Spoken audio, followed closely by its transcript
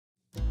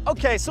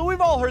Okay, so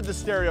we've all heard the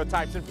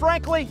stereotypes, and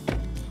frankly,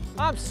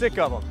 I'm sick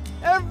of them.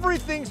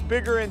 Everything's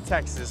bigger in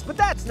Texas, but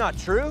that's not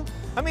true.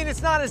 I mean,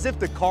 it's not as if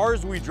the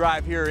cars we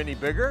drive here are any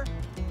bigger.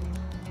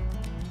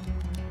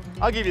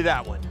 I'll give you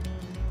that one.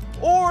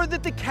 Or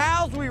that the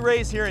cows we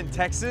raise here in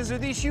Texas are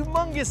these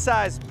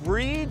humongous-sized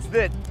breeds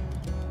that...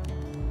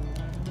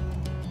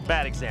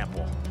 Bad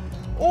example.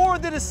 Or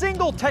that a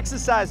single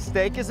Texas-sized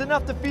steak is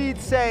enough to feed,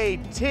 say,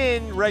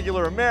 10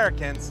 regular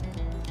Americans.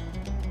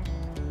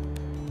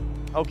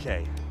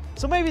 Okay,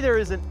 so maybe there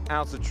is an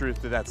ounce of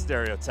truth to that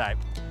stereotype.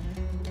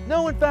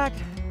 No, in fact,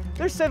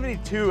 there's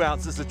 72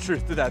 ounces of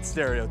truth to that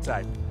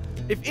stereotype.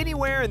 If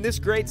anywhere in this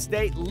great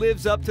state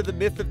lives up to the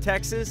myth of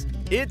Texas,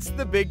 it's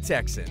the Big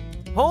Texan,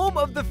 home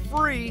of the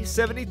free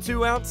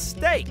 72-ounce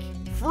steak.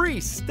 Free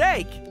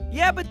steak?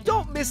 Yeah, but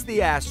don't miss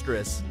the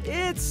asterisk.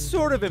 It's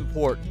sort of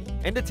important.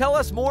 And to tell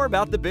us more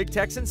about the Big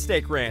Texan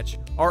Steak Ranch,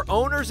 our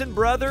owners and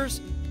brothers,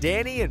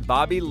 Danny and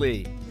Bobby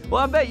Lee.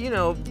 Well, I bet, you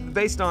know,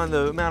 based on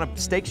the amount of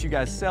steaks you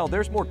guys sell,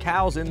 there's more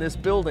cows in this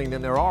building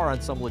than there are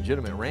on some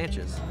legitimate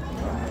ranches.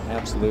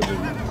 Absolutely.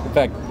 In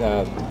fact,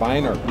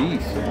 buying our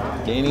beef,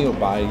 Danny will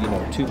buy,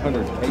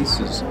 200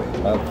 cases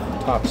of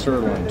top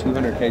sirloin,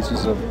 200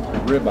 cases of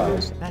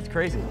ribeyes. That's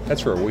crazy.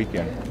 That's for a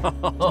weekend.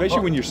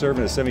 Especially when you're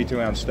serving a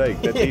 72-ounce steak.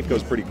 That beef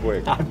goes pretty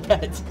quick. I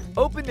bet.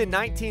 Opened in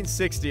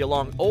 1960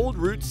 along Old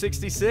Route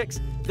 66,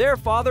 their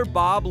father,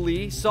 Bob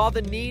Lee, saw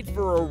the need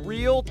for a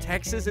real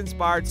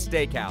Texas-inspired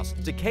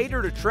steakhouse to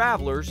cater to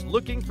travelers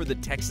looking for the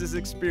Texas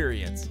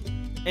experience.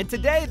 And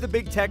today, the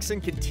Big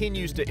Texan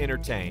continues to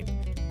entertain.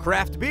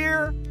 Craft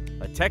beer,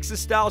 a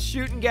Texas-style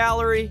shooting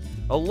gallery,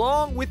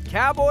 along with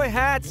cowboy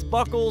hats,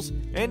 buckles,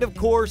 and of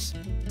course,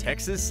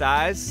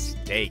 Texas-sized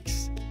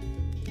steaks.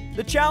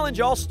 The challenge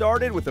all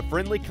started with a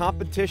friendly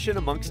competition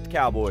amongst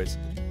cowboys.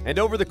 And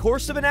over the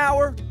course of an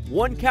hour,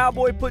 one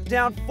cowboy put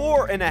down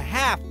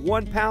 4.5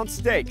 one-pound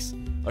steaks,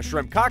 a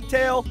shrimp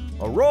cocktail,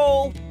 a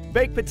roll,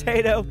 baked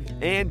potato,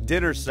 and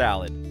dinner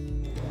salad.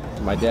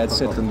 My dad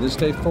said from this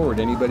day forward,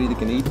 anybody that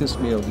can eat this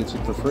meal gets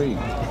it for free.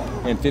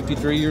 And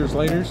 53 years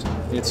later,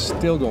 it's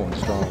still going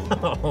strong.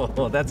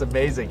 Oh, that's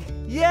amazing.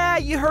 Yeah,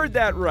 you heard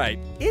that right.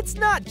 It's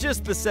not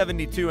just the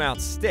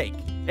 72-ounce steak.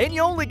 And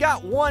you only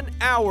got 1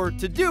 hour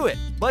to do it.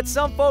 But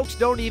some folks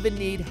don't even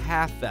need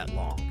half that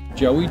long.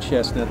 Joey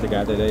Chestnut, the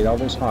guy that ate all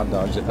those hot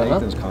dogs at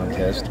Nathan's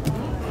contest,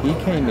 he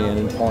came in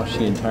and polished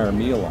the entire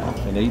meal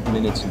off in 8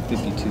 minutes and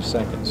 52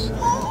 seconds.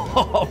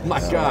 Oh my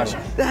gosh,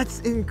 that's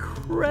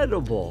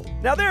incredible.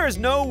 Now there is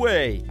no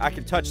way I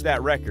can touch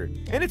that record,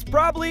 and it's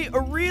probably a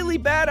really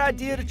bad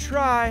idea to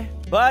try.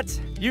 But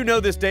you know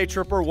this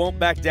Daytripper won't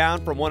back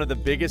down from one of the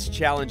biggest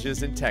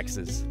challenges in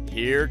Texas.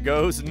 Here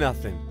goes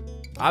nothing.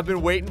 I've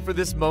been waiting for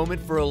this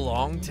moment for a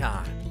long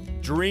time,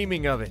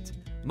 dreaming of it.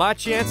 My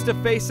chance to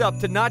face up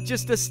to not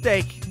just a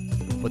steak,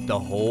 but the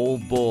whole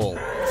bull.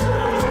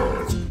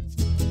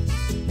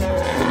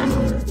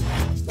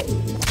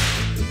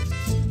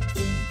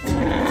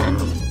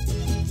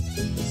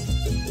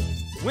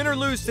 Win or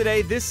lose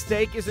today, this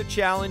steak is a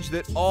challenge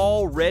that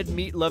all red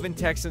meat-loving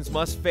Texans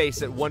must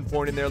face at one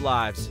point in their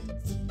lives.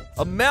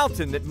 A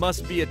mountain that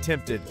must be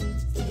attempted.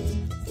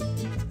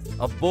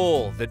 A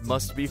bull that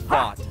must be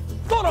fought.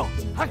 Toro!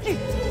 Aquí!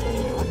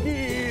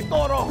 Aquí,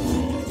 toro!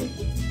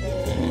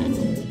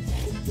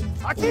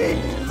 Aquí!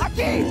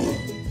 Aquí!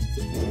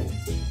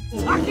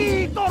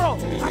 Aquí, toro!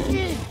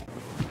 Aquí!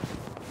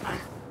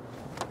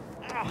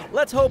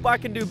 Let's hope I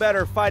can do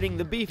better fighting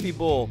the beefy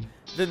bull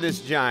than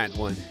this giant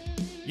one.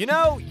 You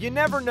know, you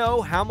never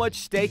know how much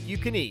steak you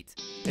can eat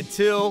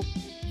until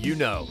you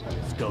know.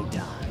 Let's go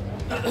down.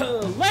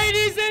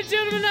 Ladies and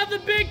gentlemen of the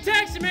Big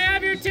Texan, may I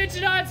have your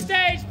attention on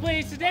stage,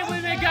 please? Today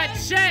we've got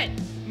Chet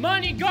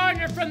Money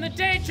Gardner from the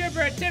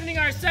Daytripper attempting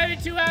our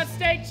 72-ounce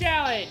steak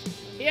challenge.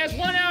 He has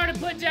 1 hour to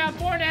put down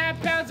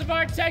 4.5 pounds of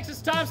our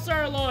Texas top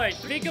sirloin.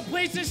 If he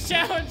completes this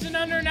challenge in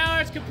under an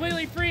hour, it's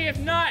completely free. If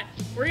not,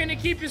 we're gonna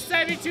keep his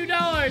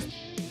 $72.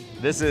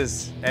 This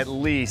is at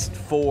least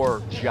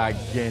 4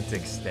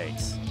 gigantic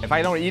steaks. If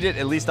I don't eat it,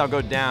 at least I'll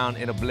go down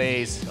in a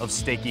blaze of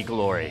steaky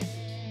glory.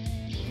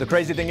 The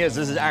crazy thing is,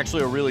 this is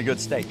actually a really good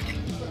steak.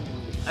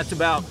 That's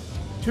about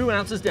 2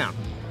 ounces down.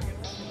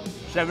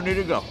 70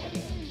 to go.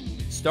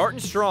 Starting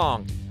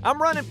strong. I'm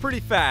running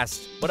pretty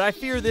fast, but I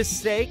fear this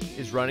steak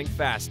is running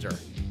faster.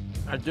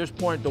 At this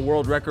point, the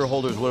world record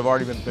holders would have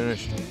already been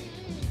finished.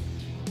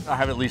 I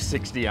have at least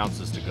 60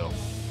 ounces to go.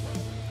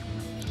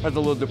 That's a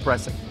little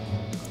depressing.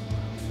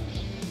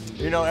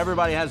 You know,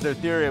 everybody has their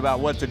theory about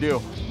what to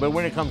do, but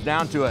when it comes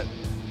down to it,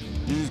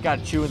 you just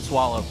gotta chew and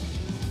swallow.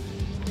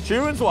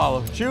 Chew and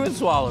swallow, chew and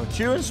swallow,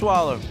 chew and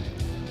swallow.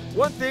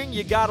 One thing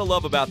you gotta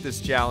love about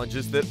this challenge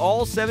is that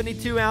all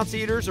 72-ounce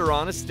eaters are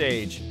on a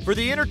stage for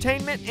the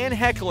entertainment and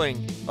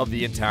heckling of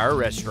the entire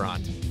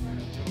restaurant.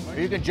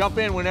 You can jump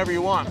in whenever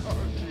you want.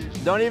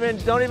 Don't even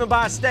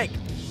buy a steak.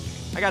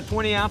 I got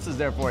 20 ounces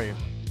there for you.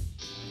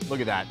 Look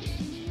at that.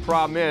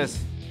 Problem is,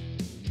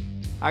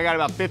 I got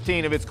about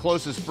 15 of its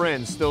closest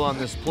friends still on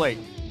this plate.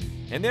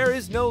 And there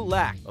is no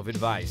lack of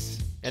advice.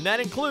 And that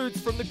includes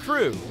from the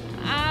crew.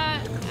 I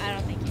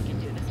don't think you can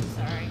do this,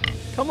 I'm sorry.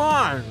 Come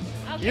on.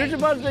 Okay. You're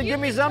supposed to give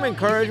me some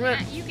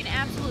encouragement. You can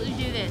absolutely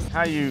do this.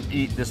 How do you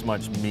eat this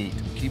much meat?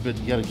 You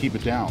gotta keep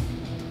it down.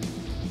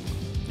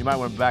 You might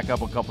want to back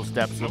up a couple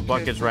steps. The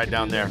bucket's right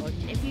down there.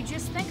 If you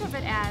just think of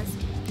it as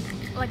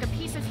like a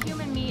piece of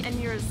human meat and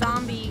you're a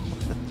zombie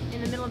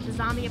in the middle of the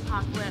zombie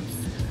apocalypse,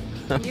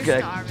 and you're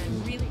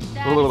starving, really,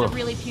 that is a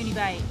really puny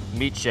bite.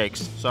 Meat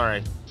shakes,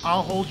 sorry.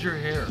 I'll hold your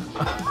hair.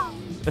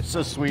 That's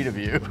so sweet of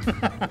you.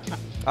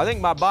 I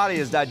think my body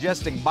is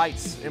digesting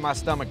bites in my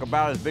stomach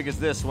about as big as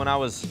this when I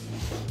was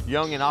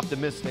young and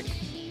optimistic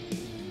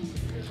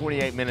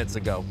 28 minutes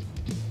ago.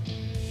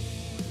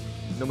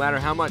 No matter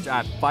how much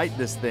I fight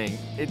this thing,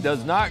 it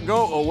does not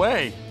go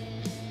away.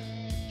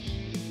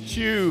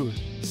 Chew,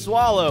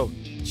 swallow,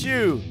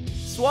 chew,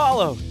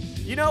 swallow.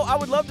 You know, I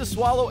would love to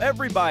swallow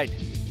every bite,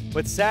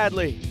 but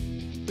sadly,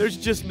 there's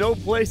just no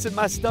place in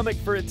my stomach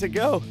for it to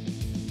go.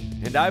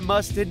 And I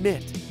must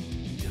admit,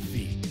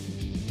 defeat.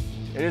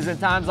 It is in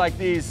times like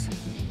these,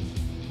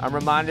 I'm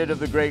reminded of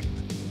the great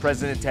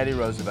President Teddy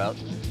Roosevelt.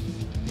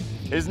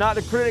 It is not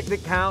the critic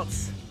that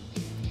counts,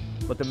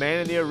 but the man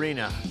in the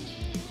arena,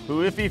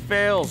 who, if he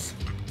fails,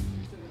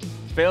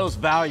 fails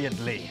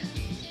valiantly.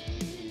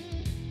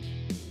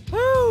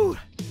 Woo!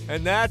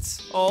 And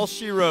that's all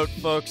she wrote,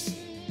 folks.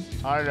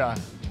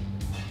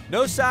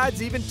 No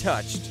sides even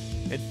touched,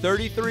 and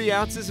 33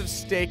 ounces of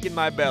steak in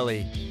my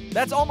belly.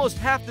 That's almost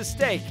half the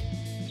steak,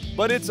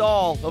 but it's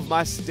all of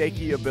my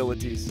steaky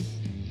abilities.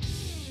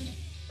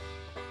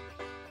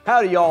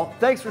 Howdy, y'all.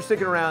 Thanks for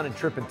sticking around and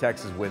tripping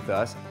Texas with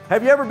us.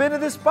 Have you ever been to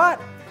this spot?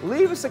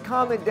 Leave us a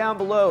comment down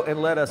below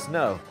and let us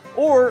know.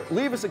 Or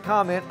leave us a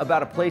comment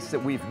about a place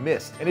that we've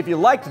missed. And if you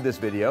liked this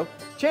video,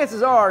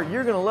 chances are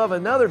you're gonna love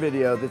another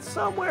video that's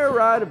somewhere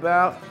right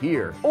about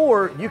here.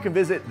 Or you can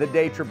visit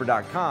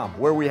thedaytripper.com,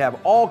 where we have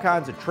all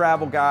kinds of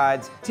travel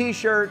guides,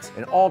 t-shirts,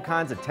 and all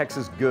kinds of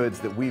Texas goods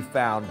that we've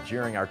found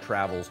during our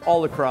travels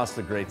all across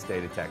the great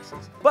state of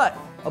Texas. But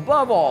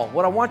above all,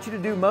 what I want you to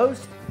do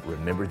most,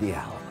 remember the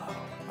Alamo.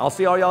 I'll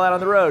see all y'all out on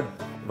the road.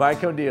 Bye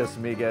con Dios,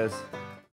 amigos.